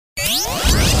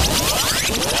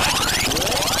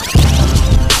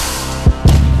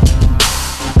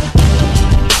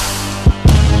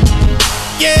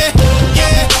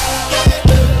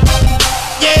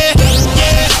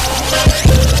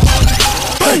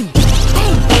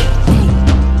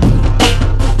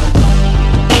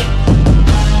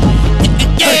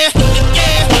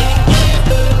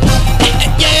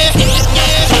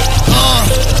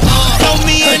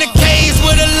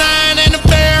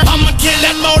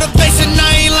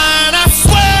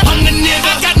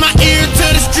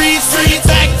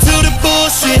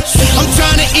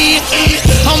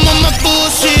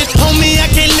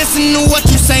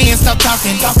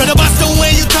stopping. Better bust the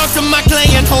way you talk to my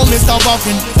client, homie, start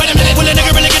walking. Wait a minute, will a nigga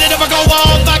really get it if I go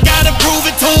off? I gotta prove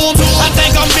it to him. I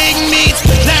think I'm big meat,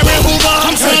 Larry Hoover.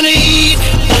 I'm trying to eat,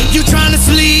 you trying to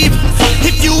sleep.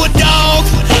 If you a dog,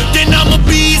 then I'm a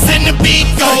beast and the beat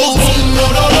goes.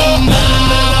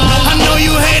 I know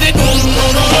you hate it.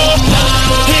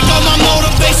 Here go my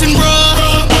motivation, bruh.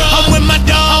 I'm with my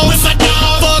dogs. Fuck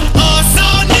us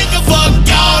all, nigga, fuck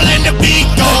y'all, and the beat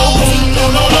goes.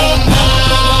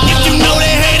 If you know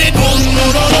they hate it,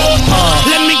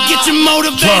 let me get you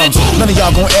motivated. Drumz, none of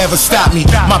y'all gon' ever stop me.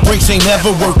 My brakes ain't never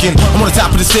working. I'm on the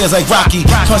top of the stairs like Rocky.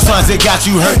 Punchlines that got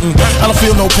you hurting. I don't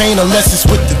feel no pain unless it's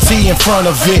with the T in front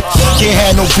of it. Can't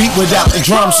have no beat without the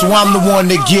drums, so I'm the one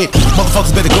to get.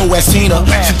 Motherfuckers better go ask Tina.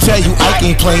 She tell you I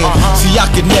ain't playing. See, I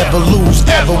could never lose,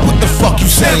 ever. What the fuck you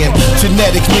saying?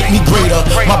 Genetics make me greater.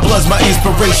 My blood's my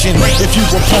inspiration. If you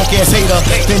a punk ass hater,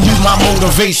 then you my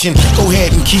motivation. Go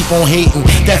ahead and keep on hating.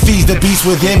 That feeds the beast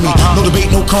within me. No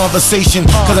debate, no conversation.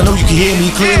 Cause I know you can hear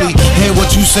me clearly. Hear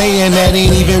what you saying, that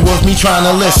ain't even worth me trying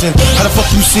to listen. How the fuck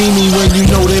you see me when you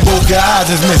know that both your eyes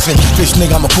is missing? Bitch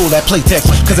nigga, I'ma pull that playtext,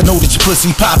 cause I know that your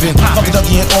pussy poppin'. Fuckin'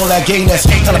 Ducky and all that gayness.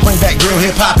 Tryna bring back real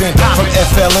hip hoppin'. From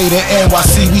FLA to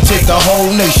NYC, we take the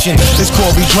whole nation. This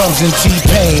Corey Drumz and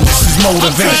T-Pain, this is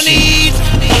motivation. I'm tryna eat,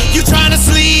 you tryna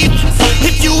sleep.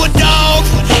 If you a dog,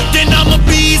 then I'm a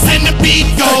beast and the beat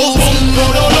goes.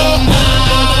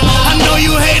 I know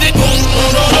you hate it.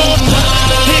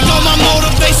 Here go my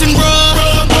motivation, bruh.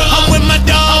 I'm with my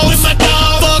dogs. Fuck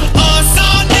us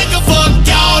all, nigga, fuck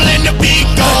y'all, and the beat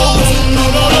goes.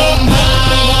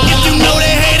 If you know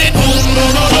they hate it,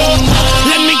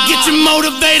 let me get you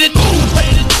motivated.